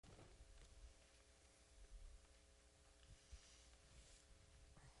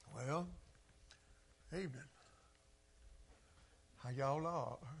How y'all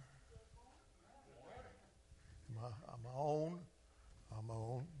are? I'm on. I'm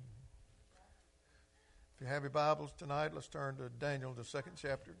on. If you have your Bibles tonight, let's turn to Daniel, the second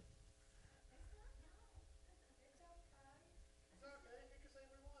chapter.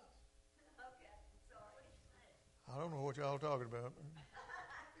 I don't know what y'all are talking about.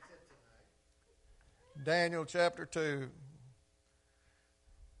 Daniel chapter 2,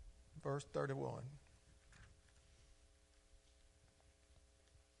 verse 31.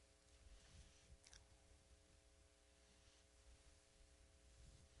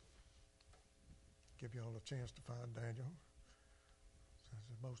 Give y'all a chance to find Daniel.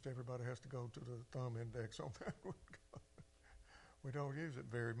 Most everybody has to go to the thumb index on that one. We don't use it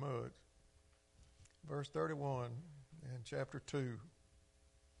very much. Verse 31 in chapter 2.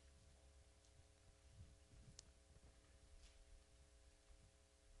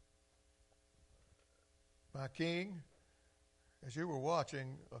 My king, as you were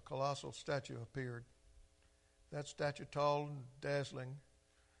watching, a colossal statue appeared. That statue, tall and dazzling,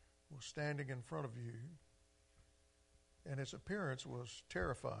 was standing in front of you, and its appearance was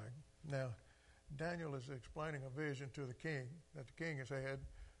terrifying. Now, Daniel is explaining a vision to the king that the king has had.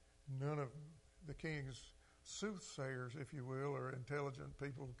 None of the king's soothsayers, if you will, or intelligent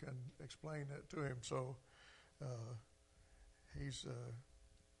people can explain that to him. So he's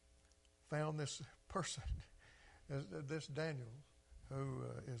found this person, this Daniel, who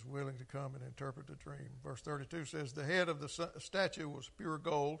is willing to come and interpret the dream. Verse 32 says, the head of the statue was pure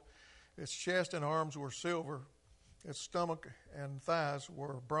gold. Its chest and arms were silver. Its stomach and thighs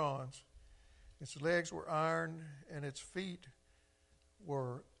were bronze. Its legs were iron, and its feet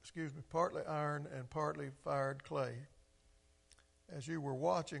were, partly iron and partly fired clay. As you were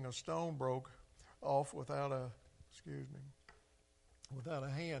watching, a stone broke off without a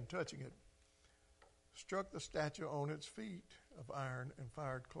hand touching it, struck the statue on its feet of iron and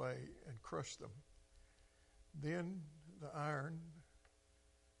fired clay and crushed them. Then the iron,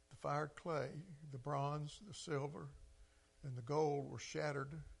 the fired clay, the bronze, the silver, and the gold were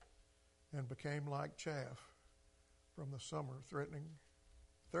shattered and became like chaff from the summer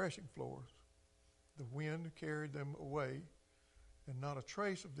threshing floors. The wind carried them away, and not a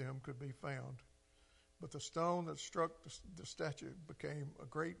trace of them could be found. But the stone that struck the statue became a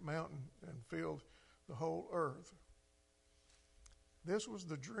great mountain and filled the whole earth. This was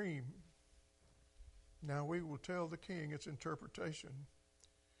the dream. Now we will tell the king its interpretation.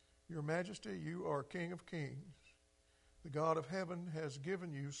 Your Majesty, you are King of Kings. The God of heaven has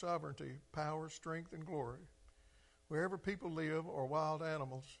given you sovereignty, power, strength, and glory. Wherever people live, or wild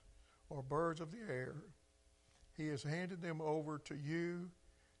animals, or birds of the air, he has handed them over to you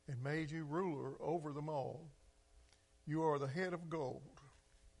and made you ruler over them all. You are the head of gold.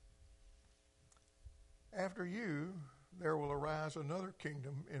 After you, there will arise another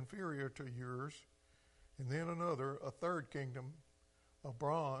kingdom inferior to yours, and then another, a third kingdom of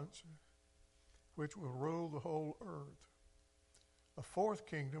bronze, which will rule the whole earth. A fourth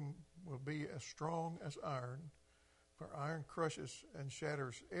kingdom will be as strong as iron, for iron crushes and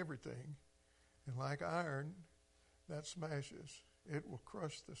shatters everything, and like iron that smashes, it will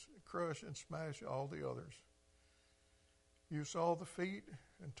crush and smash all the others. You saw the feet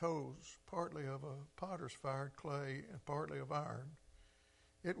and toes, partly of a potter's fired clay and partly of iron.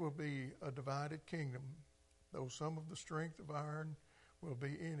 It will be a divided kingdom, though some of the strength of iron will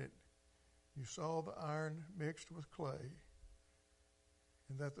be in it. You saw the iron mixed with clay,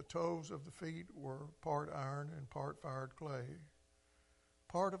 and that the toes of the feet were part iron and part fired clay.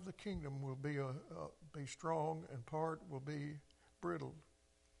 Part of the kingdom will be strong, and part will be brittle.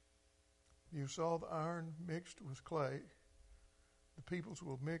 You saw the iron mixed with clay. The peoples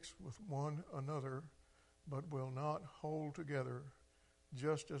will mix with one another, but will not hold together,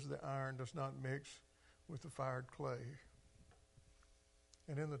 just as the iron does not mix with the fired clay.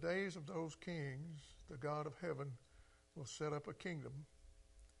 And in the days of those kings, the God of heaven will set up a kingdom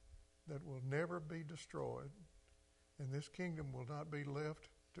that will never be destroyed, and this kingdom will not be left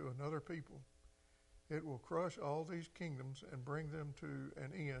to another people. It will crush all these kingdoms and bring them to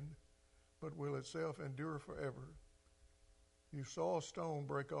an end, but will itself endure forever. You saw a stone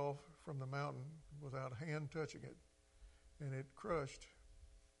break off from the mountain without a hand touching it, and it crushed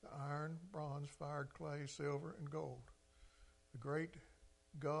the iron, bronze, fired clay, silver, and gold. The great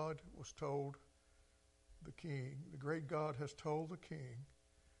God has told the God has told the king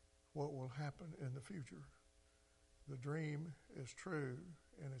what will happen in the future. The dream is true,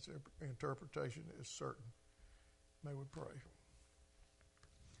 and its interpretation is certain. May we pray.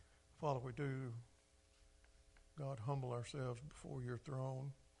 Father, we do, God, humble ourselves before your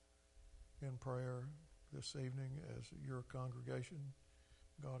throne in prayer. this evening as your congregation,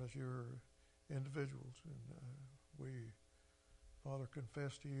 God, as your individuals. And we, Father,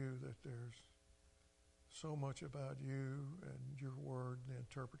 confess to you that there's so much about you and your word and the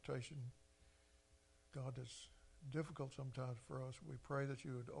interpretation, God, that's difficult sometimes for us. We pray that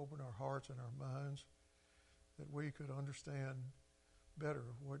you would open our hearts and our minds, that we could understand better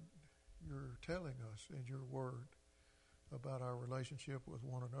what you're telling us in your word about our relationship with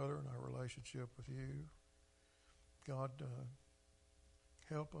one another and our relationship with you. God,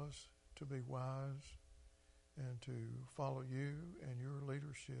 help us to be wise and to follow you and your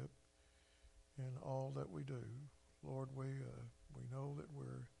leadership in all that we do. Lord, we know that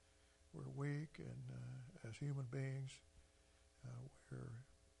we're weak, and as human beings,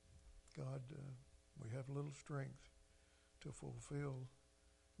 we have little strength to fulfill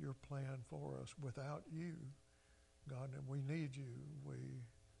your plan for us without you, God, and we need you. We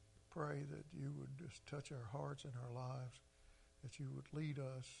pray that you would just touch our hearts and our lives, that you would lead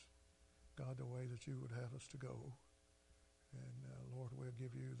us, God, the way that you would have us to go. And Lord, we'll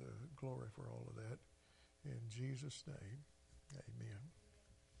give you the glory for all of that. In Jesus' name, amen.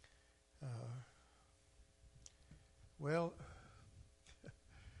 Well,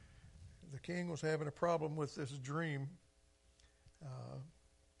 the king was having a problem with this dream,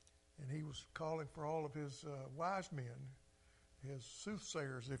 and he was calling for all of his wise men, his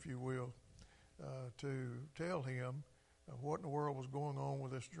soothsayers, if you will, to tell him what in the world was going on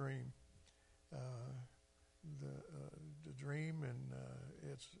with this dream. The dream and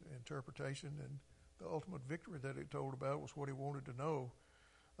its interpretation and the ultimate victory that it told about was what he wanted to know.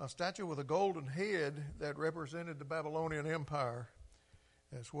 A statue with a golden head that represented the Babylonian Empire.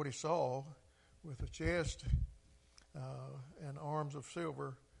 That's what he saw, with a chest and arms of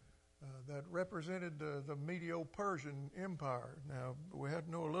silver that represented the Medo-Persian Empire. Now, we have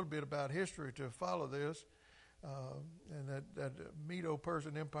to know a little bit about history to follow this, and that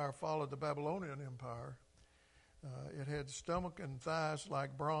Medo-Persian Empire followed the Babylonian Empire. It had stomach and thighs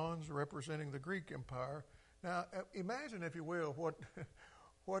like bronze, representing the Greek Empire. Now, imagine, if you will,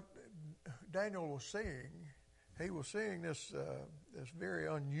 what Daniel was seeing. He was seeing this very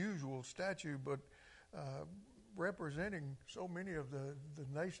unusual statue, but representing so many of the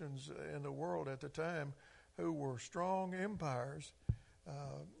nations in the world at the time who were strong empires.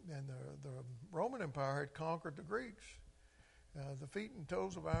 And the Roman Empire had conquered the Greeks. The feet and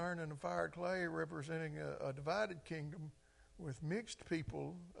toes of iron and the fired clay representing a divided kingdom with mixed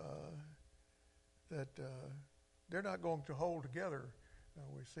people that they're not going to hold together.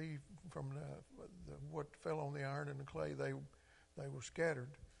 We see from what fell on the iron and the clay, they were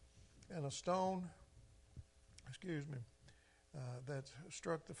scattered. And a stone, that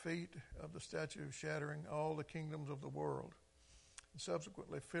struck the feet of the statue, shattering all the kingdoms of the world, and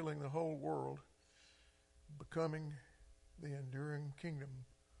subsequently filling the whole world, becoming the enduring kingdom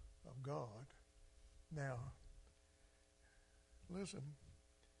of God. Now, listen,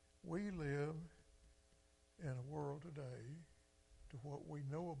 we live in a world today, to what we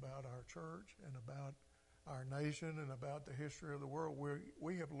know about our church and about our nation and about the history of the world,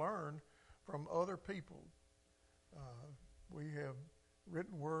 we have learned from other people. We have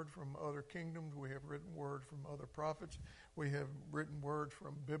written word from other kingdoms. We have written word from other prophets. We have written word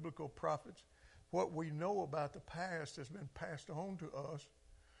from biblical prophets. What we know about the past has been passed on to us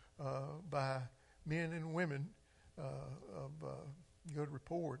by men and women of good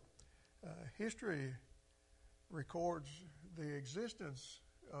report. History records the existence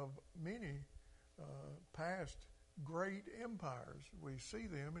of many past great empires. We see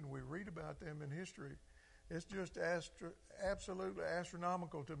them and we read about them in history. It's just absolutely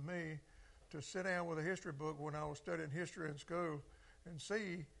astronomical to me to sit down with a history book when I was studying history in school and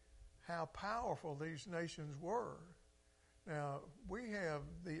see how powerful these nations were. Now, we have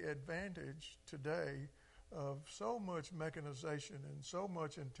the advantage today of so much mechanization and so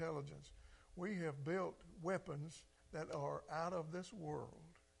much intelligence. We have built weapons that are out of this world,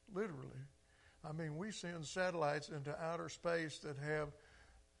 literally. I mean, we send satellites into outer space that have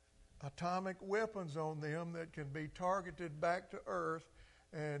atomic weapons on them that can be targeted back to Earth,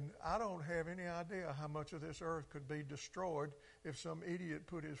 and I don't have any idea how much of this Earth could be destroyed if some idiot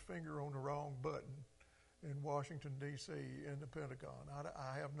put his finger on the wrong button in Washington, D.C., in the Pentagon.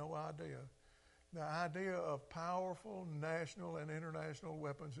 I have no idea. The idea of powerful national and international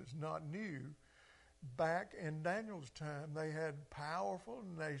weapons is not new. Back in Daniel's time, they had powerful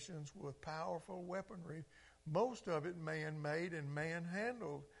nations with powerful weaponry, most of it man-made and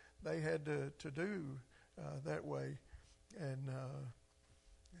man-handled. They had to do that way. And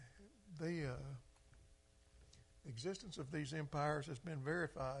the existence of these empires has been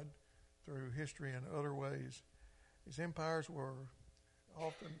verified through history and other ways. These empires were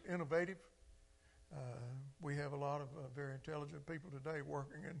often innovative. We have a lot of very intelligent people today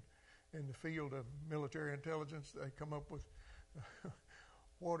working in the field of military intelligence. They come up with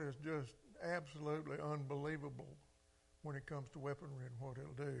what is just absolutely unbelievable when it comes to weaponry and what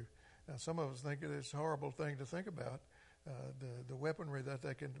it'll do. Now, some of us think it is a horrible thing to think about, the weaponry that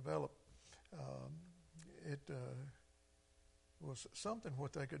they can develop. It was something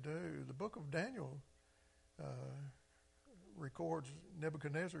what they could do. The book of Daniel records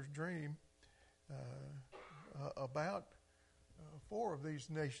Nebuchadnezzar's dream about four of these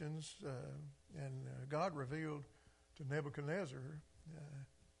nations, and God revealed to Nebuchadnezzar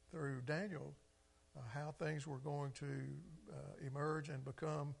through Daniel how things were going to emerge and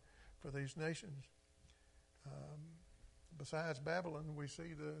become for these nations. Besides Babylon, we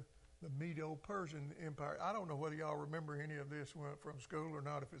see the Medo-Persian Empire. I don't know whether y'all remember any of this from school or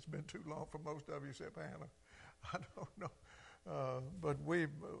not, if it's been too long for most of you except Hannah. I don't know. But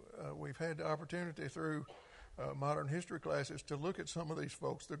we've had the opportunity through modern history classes to look at some of these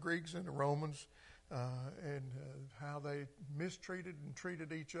folks, the Greeks and the Romans, and how they mistreated and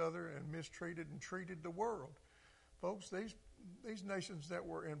treated each other and mistreated and treated the world. Folks, these nations that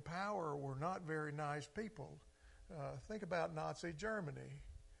were in power were not very nice people. Think about Nazi Germany.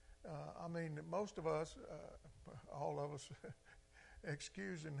 I mean, most of us, all of us,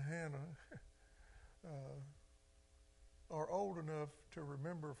 excusing Hannah, are old enough to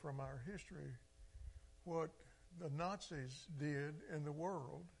remember from our history what the Nazis did in the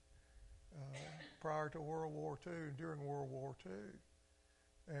world prior to World War II and during World War II,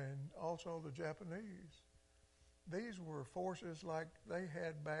 and also the Japanese. These were forces like they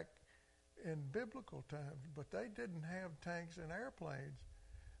had back in biblical times, but they didn't have tanks and airplanes.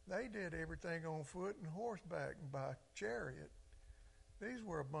 They did everything on foot and horseback and by chariot. These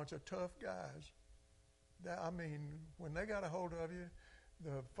were a bunch of tough guys. I mean, when they got a hold of you,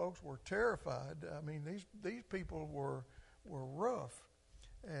 the folks were terrified. I mean, these people were rough,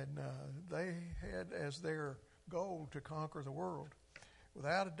 and they had as their goal to conquer the world.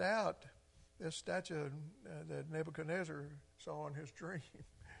 Without a doubt, this statue that Nebuchadnezzar saw in his dream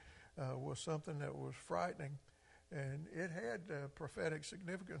was something that was frightening, and it had prophetic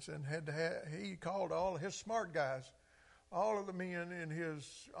significance. And he called all his smart guys, all of the men in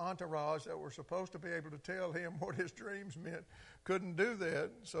his entourage that were supposed to be able to tell him what his dreams meant, couldn't do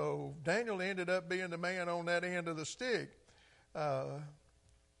that. So Daniel ended up being the man on that end of the stick.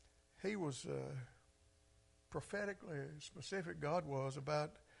 He was prophetically specific, God was,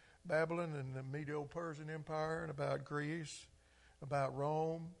 about Babylon and the Medo-Persian Empire, and about Greece, about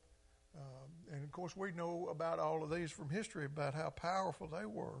Rome. And of course, we know about all of these from history, about how powerful they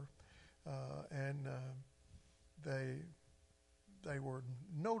were. And they were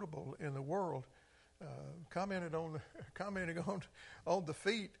notable in the world. Commenting on the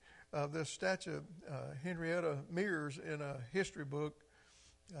feat of this statue, Henrietta Mears, in a history book,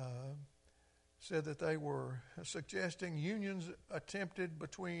 said that they were suggesting unions attempted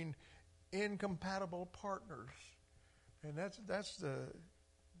between incompatible partners, and that's the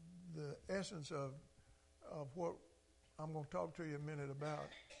essence of what I'm going to talk to you a minute about.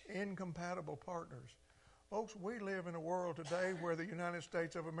 Incompatible partners. Folks, we live in a world today where the United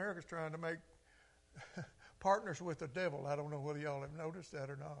States of America is trying to make partners with the devil. I don't know whether y'all have noticed that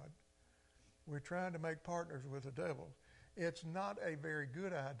or not. We're trying to make partners with the devil. It's not a very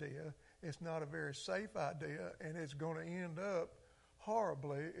good idea. It's not a very safe idea, and it's going to end up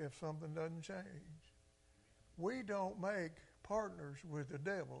horribly if something doesn't change. We don't make partners with the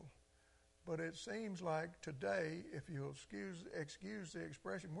devil, but it seems like today, if you'll excuse the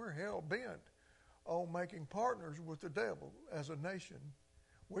expression, we're hell-bent on making partners with the devil as a nation.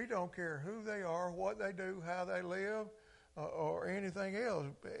 We don't care who they are, what they do, how they live, or anything else,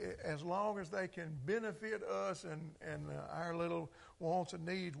 as long as they can benefit us and our little wants and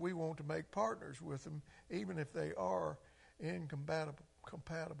needs. We want to make partners with them, even if they are incompatible.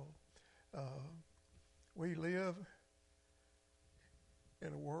 We live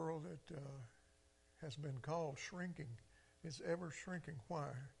in a world that has been called shrinking. It's ever shrinking. Why?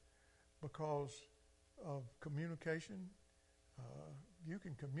 Because of communication. You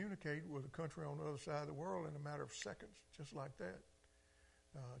can communicate with a country on the other side of the world in a matter of seconds, just like that.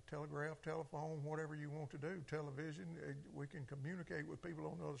 Telegraph, telephone, whatever you want to do, television, we can communicate with people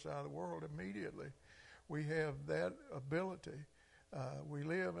on the other side of the world immediately. We have that ability. We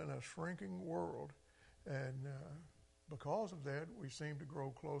live in a shrinking world, and because of that, we seem to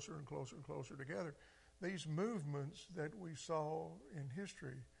grow closer and closer and closer together. These movements that we saw in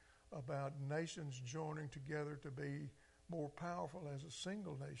history about nations joining together to be more powerful as a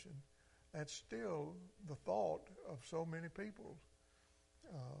single nation, That's still the thought of so many people.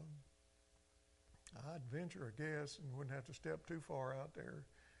 I'd venture a guess, and wouldn't have to step too far out there,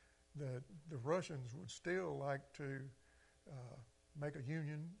 that the Russians would still like to make a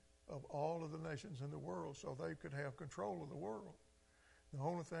union of all of the nations in the world so they could have control of the world. The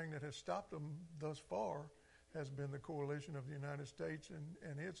only thing that has stopped them thus far has been the coalition of the United States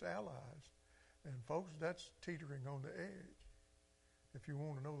and its allies. And folks, that's teetering on the edge. If you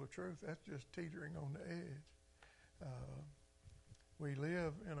want to know the truth, that's just teetering on the edge. We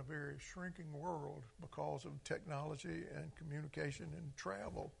live in a very shrinking world because of technology and communication and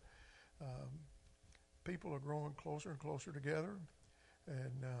travel. People are growing closer and closer together,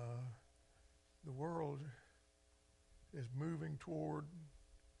 and the world is moving toward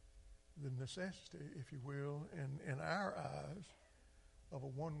the necessity, if you will, in our eyes, of a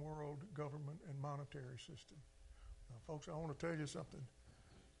one-world government and monetary system. Now, folks, I want to tell you something.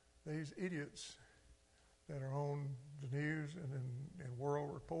 These idiots that are on the news and in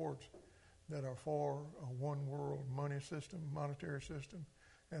world reports that are for a one-world money system, monetary system,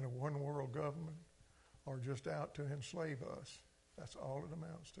 and a one-world government are just out to enslave us. That's all it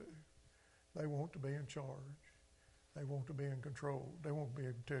amounts to. They want to be in charge. They want to be in control. They won't be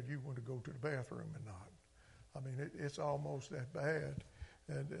able to tell you when to go to the bathroom and not. I mean, it's almost that bad,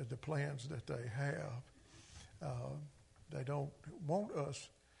 the plans that they have. They don't want us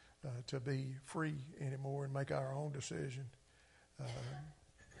to be free anymore and make our own decision.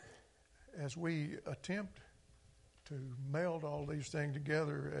 As we attempt to meld all these things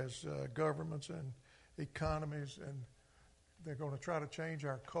together as governments and economies, and they're going to try to change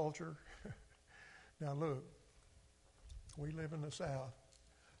our culture. Now look, we live in the South.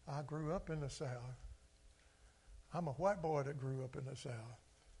 I grew up in the South. I'm a white boy that grew up in the South.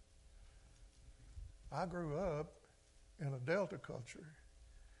 I grew up in a Delta culture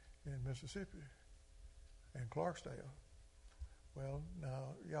in Mississippi and Clarksdale. Well,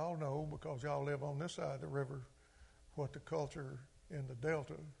 now, y'all know, because y'all live on this side of the river, what the culture in the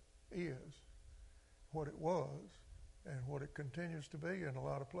Delta is, what it was, and what it continues to be in a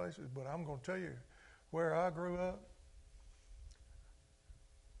lot of places. But I'm going to tell you, where I grew up,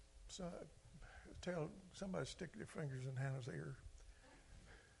 tell somebody to stick their fingers in Hannah's ear.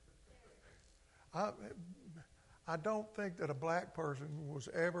 I don't think that a black person was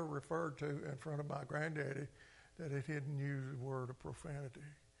ever referred to in front of my granddaddy that it didn't use the word of profanity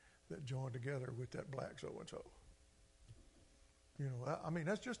that joined together with that black so-and-so. You know, I mean,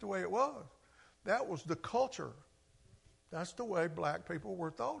 that's just the way it was. That was the culture. That's the way black people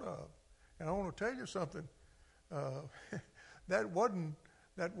were thought of. And I want to tell you something. That wasn't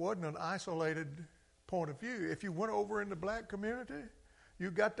an isolated point of view. If you went over in the black community, you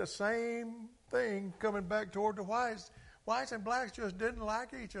got the same thing coming back toward the whites. Whites and blacks just didn't like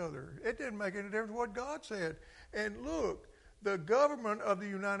each other. It didn't make any difference what God said. And look, the government of the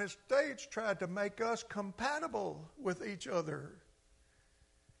United States tried to make us compatible with each other.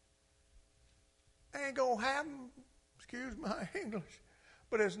 Ain't going to happen, excuse my English,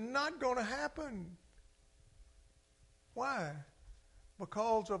 but it's not going to happen. Why?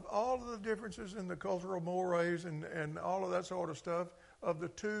 Because of all of the differences in the cultural mores and all of that sort of stuff of the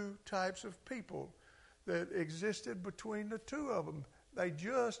two types of people that existed between the two of them. They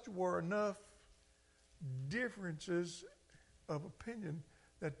just were enough differences of opinion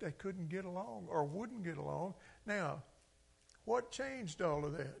that they couldn't get along or wouldn't get along. Now, what changed all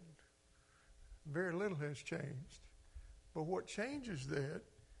of that? Very little has changed. But what changes that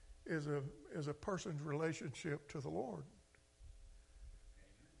is a person's relationship to the Lord.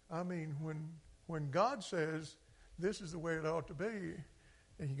 I mean, when God says this is the way it ought to be,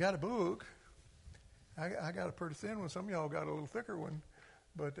 and you got a book, I got a pretty thin one. Some of y'all got a little thicker one,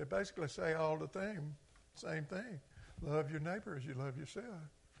 but they basically say all the same thing. Love your neighbor as you love yourself.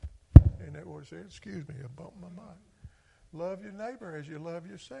 Isn't that what it says? Excuse me, I bumped my mic. Love your neighbor as you love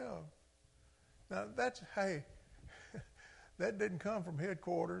yourself. Now that didn't come from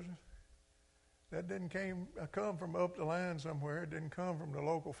headquarters. That didn't come from up the line somewhere. It didn't come from the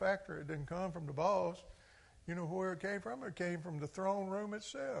local factory. It didn't come from the boss. You know where it came from? It came from the throne room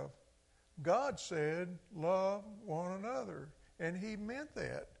itself. God said, love one another. And he meant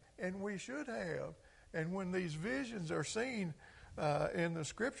that. And we should have. And when these visions are seen in the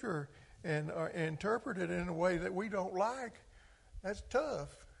scripture and are interpreted in a way that we don't like, that's tough.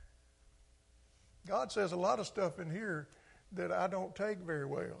 God says a lot of stuff in here that I don't take very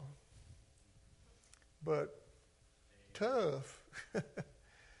well. But tough.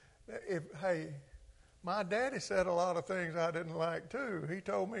 My daddy said a lot of things I didn't like too. He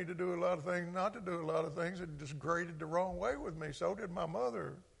told me to do a lot of things, not to do a lot of things, and just grated the wrong way with me. So did my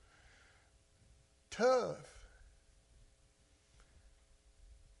mother. tough.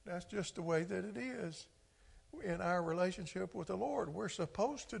 That's just the way that it is in our relationship with the Lord. We're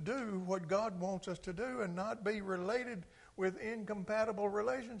supposed to do what God wants us to do and not be related with incompatible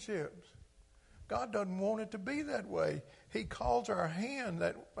relationships. God doesn't want it to be that way. He calls our hand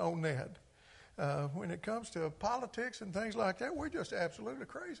on that. When it comes to politics and things like that, we're just absolutely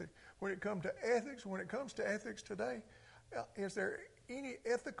crazy. When it comes to ethics today, is there any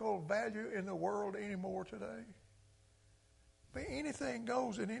ethical value in the world anymore today? But anything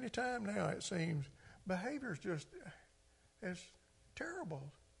goes at any time now, it seems. Behavior is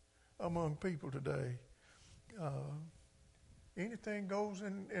terrible among people today. Anything goes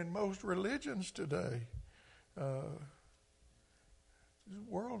in most religions today.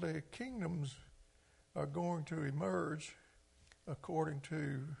 Worldly kingdoms are going to emerge, according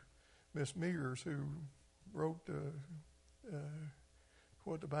to Miss Mears, who wrote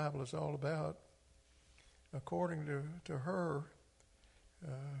what the Bible is all about. According to her,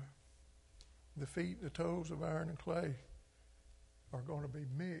 the feet and the toes of iron and clay are going to be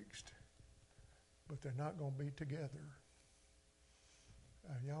mixed, but they're not going to be together.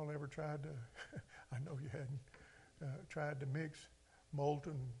 Y'all ever tried to, I know you hadn't, tried to mix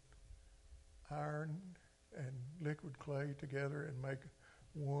molten iron and liquid clay together and make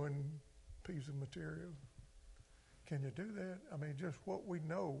one piece of material? Can you do that? I mean, just what we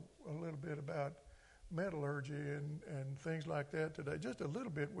know a little bit about metallurgy and things like that today, just a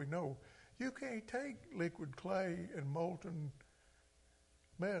little bit we know. You can't take liquid clay and molten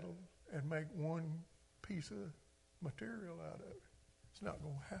metal and make one piece of material out of it. It's not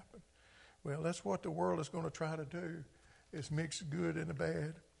going to happen. Well, that's what the world is going to try to do, is mix the good and the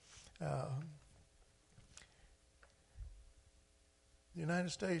bad. The United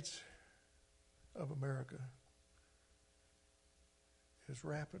States of America is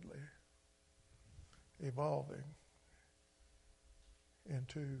rapidly evolving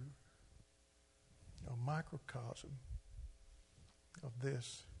into a microcosm of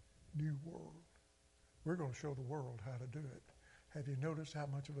this new world. We're going to show the world how to do it. Have you noticed how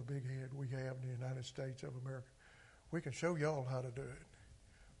much of a big head we have in the United States of America? We can show y'all how to do it.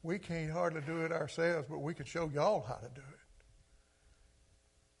 We can't hardly do it ourselves, but we can show y'all how to do it.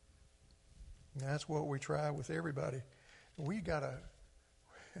 And that's what we try with everybody. We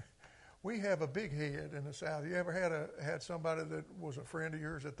have a big head in the South. You ever had somebody that was a friend of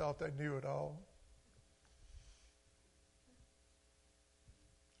yours that thought they knew it all?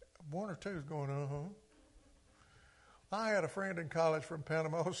 One or two is going, I had a friend in college from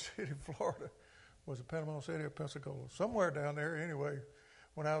Panama City, Florida. Was it Panama City or Pensacola? Somewhere down there anyway.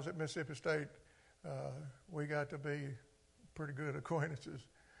 When I was at Mississippi State, we got to be pretty good acquaintances.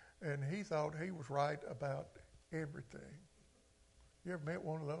 And he thought he was right about everything. You ever met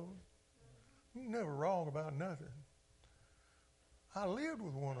one of those? You're never wrong about nothing. I lived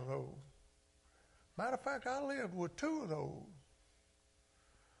with one of those. Matter of fact, I lived with two of those.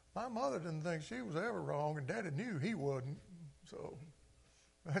 My mother didn't think she was ever wrong, and Daddy knew he wasn't. So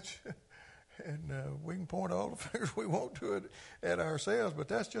that's, and we can point all the fingers we want to it at ourselves, but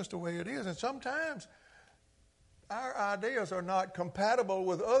that's just the way it is. And sometimes our ideas are not compatible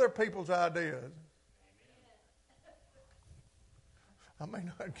with other people's ideas. I may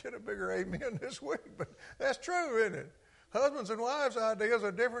not get a bigger amen this week, but that's true, isn't it? Husbands and wives' ideas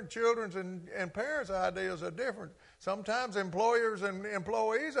are different. Children's and parents' ideas are different. Sometimes employers' and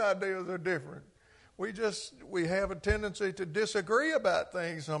employees' ideas are different. We have a tendency to disagree about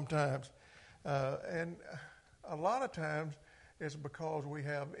things sometimes. And a lot of times it's because we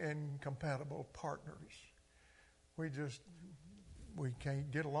have incompatible partners. We can't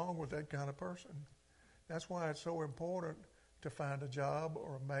get along with that kind of person. That's why it's so important to find a job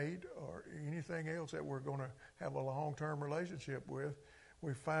or a mate or anything else that we're going to have a long-term relationship with.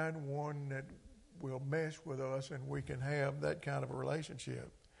 We find one that will mesh with us and we can have that kind of a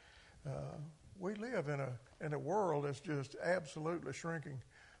relationship. We live in a world that's just absolutely shrinking.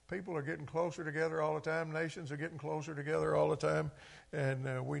 People are getting closer together all the time. Nations are getting closer together all the time.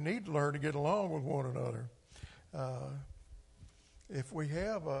 And we need to learn to get along with one another. If we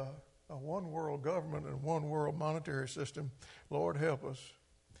have a one world government and one world monetary system, Lord help us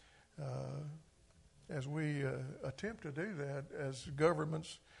as we attempt to do that as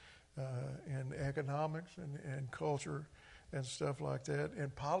governments in economics and culture and stuff like that. In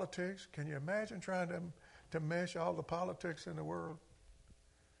politics, can you imagine trying to mesh all the politics in the world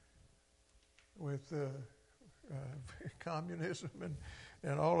with communism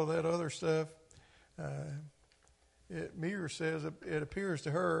and all of that other stuff? Mears says it appears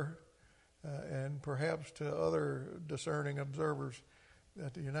to her and perhaps to other discerning observers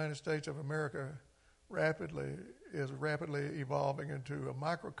that the United States of America is rapidly evolving into a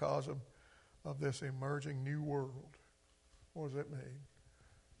microcosm of this emerging new world. What does that mean?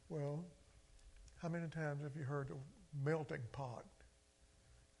 Well, how many times have you heard of melting pot?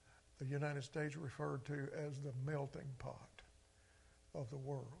 The United States referred to as the melting pot of the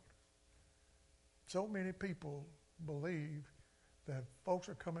world. So many people believe that folks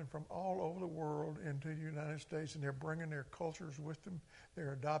are coming from all over the world into the United States, and they're bringing their cultures with them.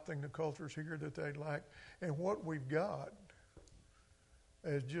 They're adopting the cultures here that they like. And what we've got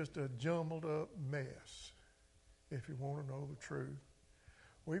is just a jumbled up mess, if you want to know the truth.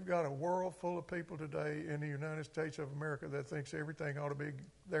 We've got a world full of people today in the United States of America that thinks everything ought to be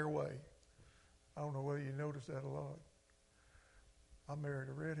their way. I don't know whether you notice that a lot. I married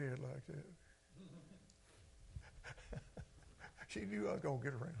a redhead like that. She knew I was going to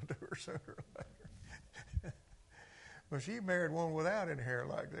get around to her sooner or later. But she married one without any hair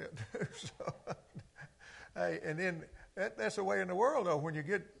like that, too. So, hey, and then that's the way in the world, though. When you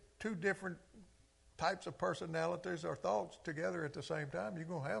get two different types of personalities or thoughts together at the same time, you're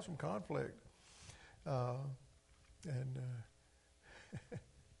going to have some conflict. The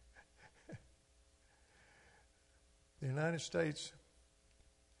United States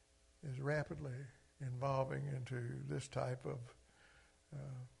is rapidly evolving into this type of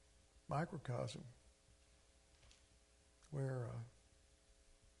microcosm where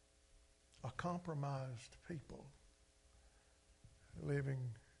a compromised people living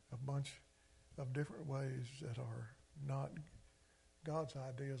a bunch of different ways that are not God's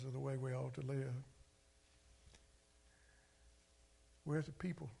ideas of the way we ought to live. We're the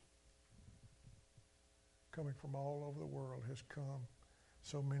people coming from all over the world has come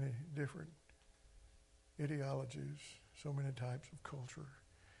so many different ideologies, so many types of culture,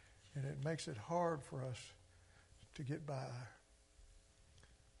 and it makes it hard for us to get by.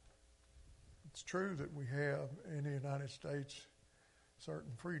 It's true that we have in the United States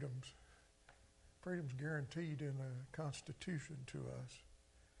certain freedoms guaranteed in the Constitution to us,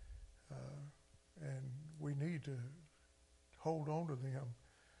 and we need to hold on to them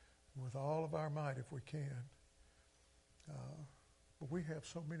with all of our might if we can. But we have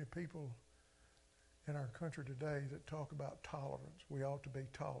so many people in our country today that talk about tolerance. We ought to be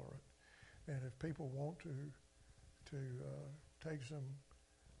tolerant. And if people want to take some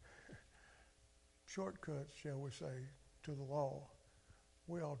shortcuts, shall we say, to the law,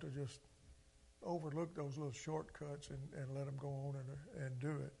 we ought to just overlook those little shortcuts and let them go on and do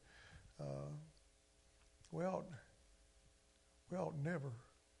it. We ought never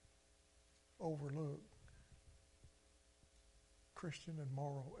overlook Christian and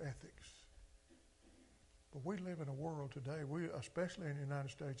moral ethics. But we live in a world today, especially in the United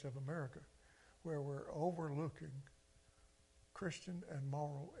States of America, where we're overlooking Christian and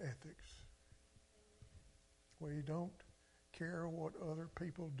moral ethics. We don't care what other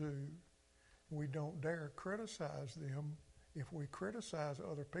people do. We don't dare criticize them. If we criticize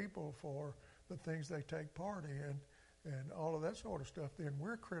other people for the things they take part in and all of that sort of stuff, then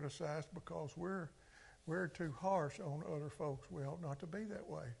we're criticized because we're too harsh on other folks. We ought not to be that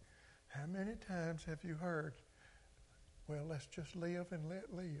way. How many times have you heard, well, let's just live and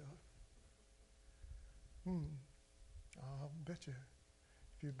let live? I'll bet you,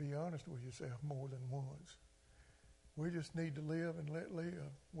 if you'd be honest with yourself more than once, we just need to live and let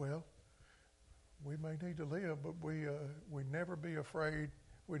live. Well, we may need to live, but we never be afraid.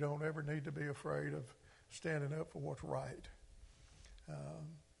 We don't ever need to be afraid of standing up for what's right.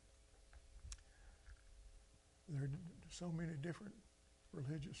 There are so many different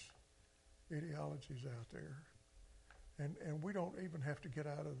religious ideologies out there. And we don't even have to get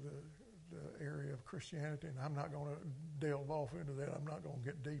out of the area of Christianity, and I'm not going to delve off into that. I'm not going to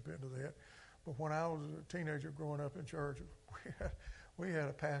get deep into that. But when I was a teenager growing up in church, we had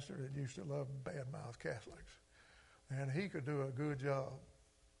a pastor that used to love badmouth Catholics. And he could do a good job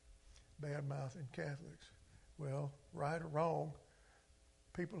bad-mouthing Catholics. Well, right or wrong,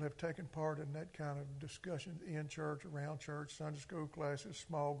 people have taken part in that kind of discussion in church, around church, Sunday school classes,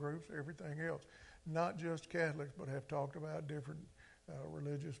 small groups, everything else. Not just Catholics, but have talked about different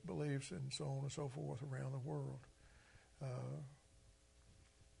religious beliefs and so on and so forth around the world.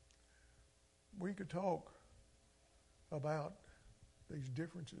 We could talk about these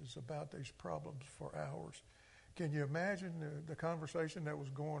differences, about these problems for hours. Can you imagine the conversation that was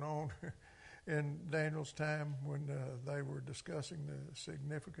going on in Daniel's time when they were discussing the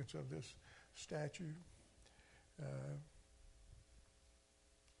significance of this statue?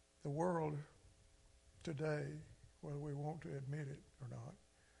 The world today, whether we want to admit it or not,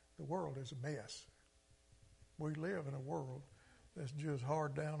 the world is a mess. We live in a world that's just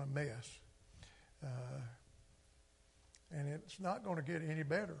hard down a mess. And it's not going to get any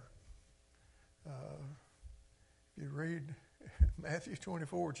better. If you read Matthew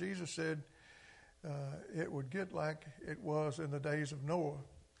 24, Jesus said it would get like it was in the days of Noah.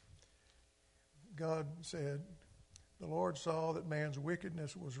 God said, the Lord saw that man's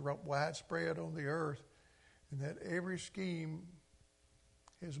wickedness was widespread on the earth, and that every scheme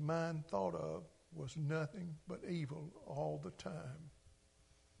his mind thought of was nothing but evil all the time.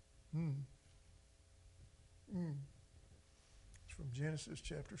 It's from Genesis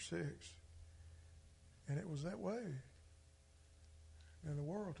chapter 6. And it was that way. And the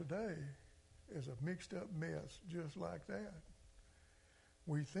world today is a mixed up mess just like that.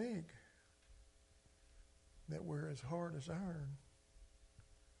 We think that we're as hard as iron,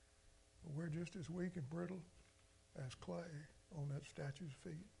 but we're just as weak and brittle as clay on that statue's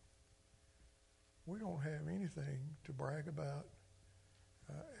feet. We don't have anything to brag about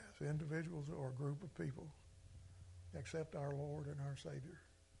as individuals or a group of people except our Lord and our Savior.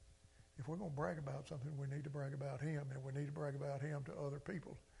 If we're going to brag about something, we need to brag about Him, and we need to brag about Him to other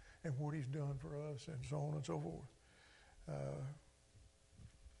people and what He's done for us, and so on and so forth.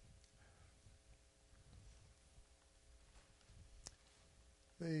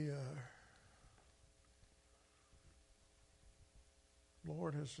 The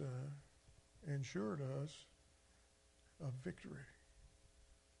Lord has ensured us of victory.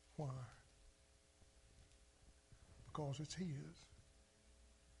 Why? Because it's His.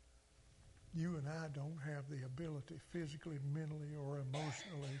 You and I don't have the ability physically, mentally, or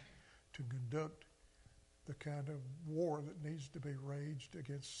emotionally to conduct the kind of war that needs to be waged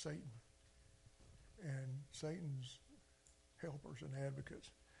against Satan and Satan's helpers and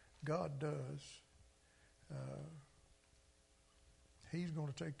advocates. God does. He's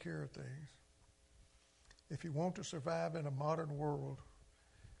going to take care of things. If you want to survive in a modern world,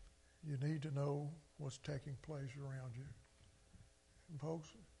 you need to know what's taking place around you. And folks,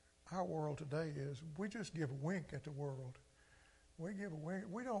 our world today is, we just give a wink at the world. We give a wink.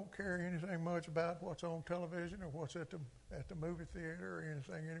 We don't care anything much about what's on television or what's at the movie theater or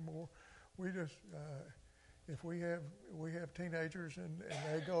anything anymore. We just, if we have teenagers and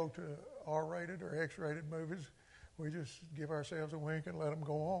they go to R-rated or X-rated movies, we just give ourselves a wink and let them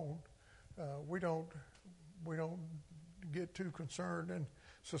go on. We don't get too concerned in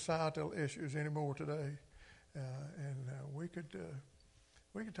societal issues anymore today. We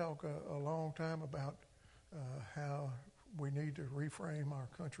could talk a long time about how we need to reframe our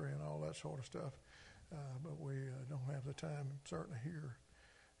country and all that sort of stuff, but we don't have the time, certainly here.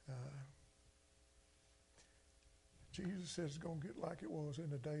 Jesus says it's going to get like it was in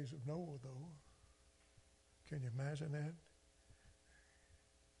the days of Noah, though. Can you imagine that?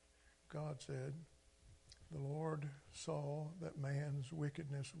 God said, the Lord saw that man's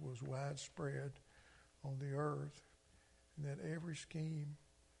wickedness was widespread on the earth, and that every scheme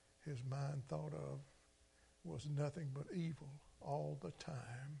his mind thought of was nothing but evil all the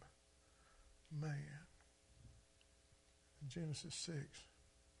time. Man. In Genesis 6,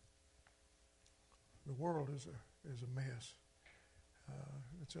 the world is a mess.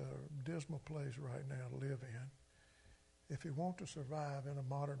 It's a dismal place right now to live in. If you want to survive in a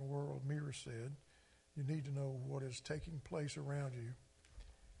modern world, Mira said, you need to know what is taking place around you.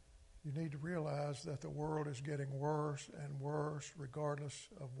 You need to realize that the world is getting worse and worse regardless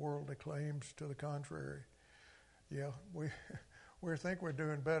of worldly claims to the contrary. Yeah, we think we're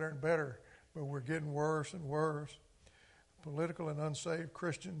doing better and better, but we're getting worse and worse. Political and unsaved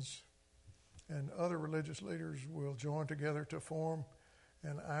Christians and other religious leaders will join together to form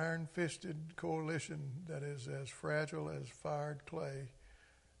an iron-fisted coalition that is as fragile as fired clay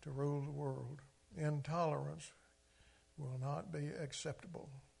to rule the world. Intolerance will not be acceptable.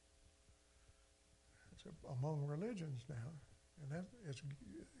 It's among religions now, and it's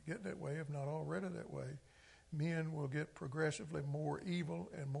getting that way, if not already that way. Men will get progressively more evil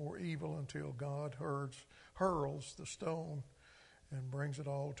and more evil until God hurls the stone and brings it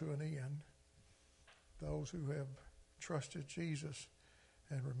all to an end. Those who have trusted Jesus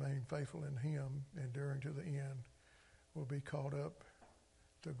and remain faithful in Him, enduring to the end, will be caught up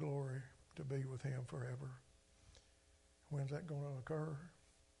to glory to be with Him forever. When's that going to occur?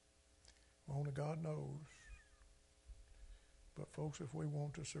 Only God knows. But folks, if we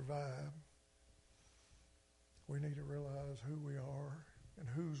want to survive, we need to realize who we are and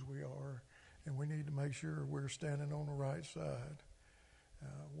whose we are, and we need to make sure we're standing on the right side.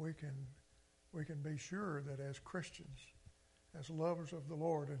 We can be sure that as Christians, as lovers of the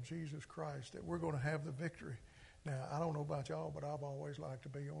Lord and Jesus Christ, that we're going to have the victory. Now, I don't know about y'all, but I've always liked to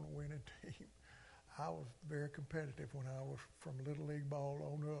be on a winning team. I was very competitive when I was from Little League ball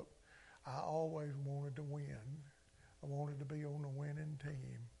on up. I always wanted to win. I wanted to be on the winning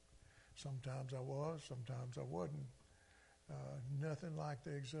team. Sometimes I was, sometimes I wasn't. Nothing like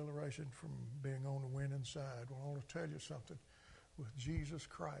the exhilaration from being on the winning side. Well, I want to tell you something. With Jesus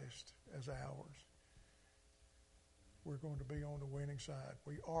Christ as ours, we're going to be on the winning side.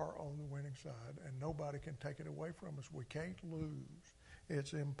 We are on the winning side, and nobody can take it away from us. We can't lose.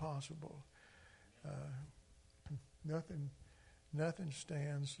 It's impossible. Nothing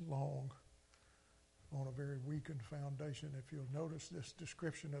stands long on a very weakened foundation. If you'll notice this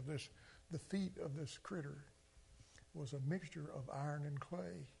description of this, the feet of this critter was a mixture of iron and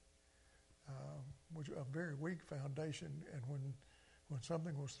clay, which a very weak foundation. And when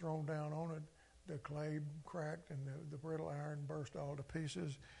something was thrown down on it, the clay cracked and the brittle iron burst all to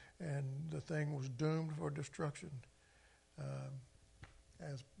pieces, and the thing was doomed for destruction.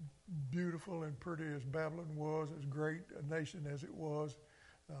 As beautiful and pretty as Babylon was, as great a nation as it was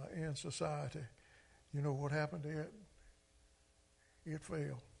in society, you know what happened to it? It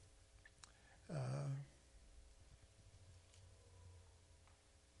fell.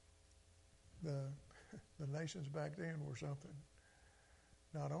 The nations back then were something.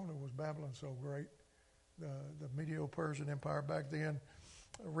 Not only was Babylon so great, the Medo-Persian Empire back then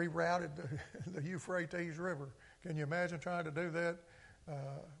rerouted the Euphrates River. Can you imagine trying to do that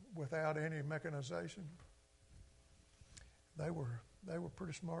without any mechanization? They were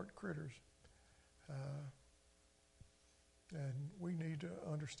pretty smart critters. And we need to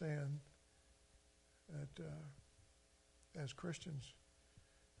understand that as Christians,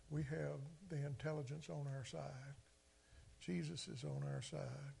 we have the intelligence on our side. Jesus is on our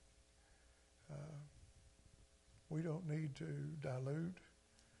side. We don't need to dilute.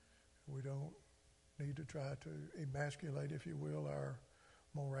 We don't need to try to emasculate, if you will, our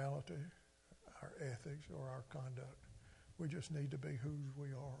morality, our ethics, or our conduct. We just need to be whose we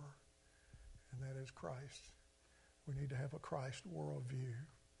are, and that is Christ. We need to have a Christ worldview,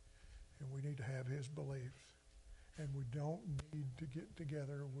 and we need to have his beliefs. And we don't need to get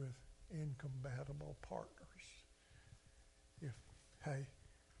together with incompatible partners.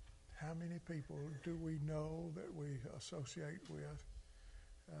 How many people do we know that we associate with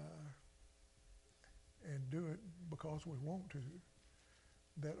and do it because we want to,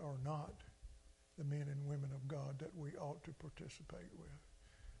 that are not the men and women of God that we ought to participate with,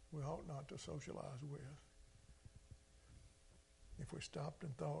 we ought not to socialize with? If we stopped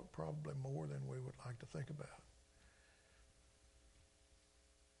and thought, probably more than we would like to think about.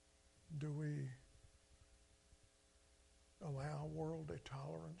 Do we allow worldly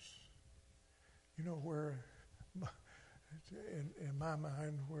tolerance? You know, where, in my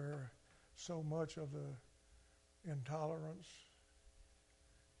mind, where so much of the intolerance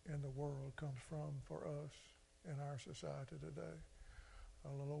in the world comes from for us in our society today.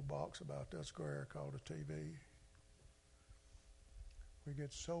 A little box about that square called a TV. We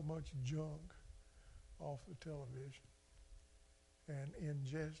get so much junk off the television and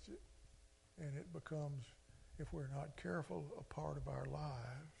ingest it, and it becomes, if we're not careful, a part of our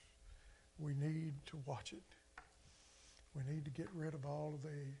lives. We need to watch it. We need to get rid of all of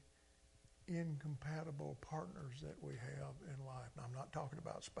the incompatible partners that we have in life. Now, I'm not talking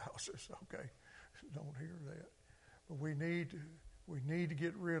about spouses, okay? Don't hear that. But we need to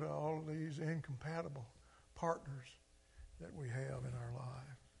get rid of all of these incompatible partners that we have in our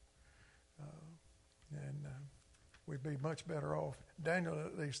life. And we'd be much better off. Daniel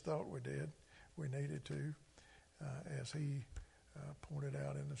at least thought we did. We needed to, as he pointed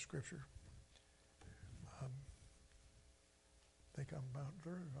out in the scripture. I think I'm about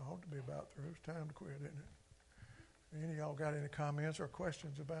through. I ought to be about through. It's time to quit, isn't it? Any of y'all got any comments or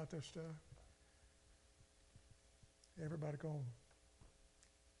questions about this stuff? Everybody go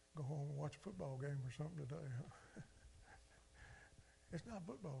home and watch a football game or something today, huh? It's not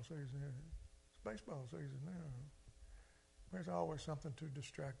football season, is it? It's baseball season now. There's always something to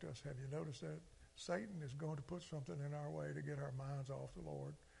distract us. Have you noticed that? Satan is going to put something in our way to get our minds off the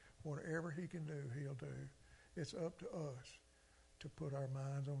Lord. Whatever he can do, he'll do. It's up to us to put our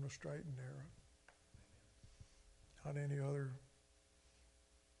minds on the straight and narrow. Not any other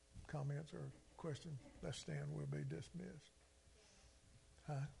comments or questions? Let's stand. We'll be dismissed.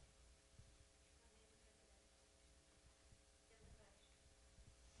 Huh?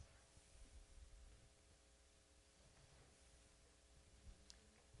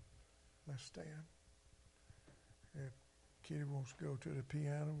 Let's stand. If Kitty wants to go to the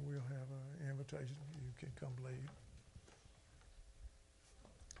piano, we'll have an invitation. You can come lead.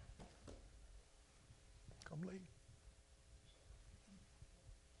 Come lead.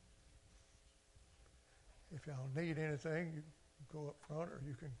 If y'all need anything, you can go up front or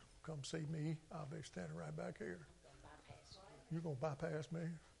you can come see me, I'll be standing right back here. Gonna bypass you. You're going to bypass me?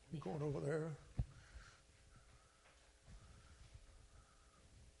 You're going over there?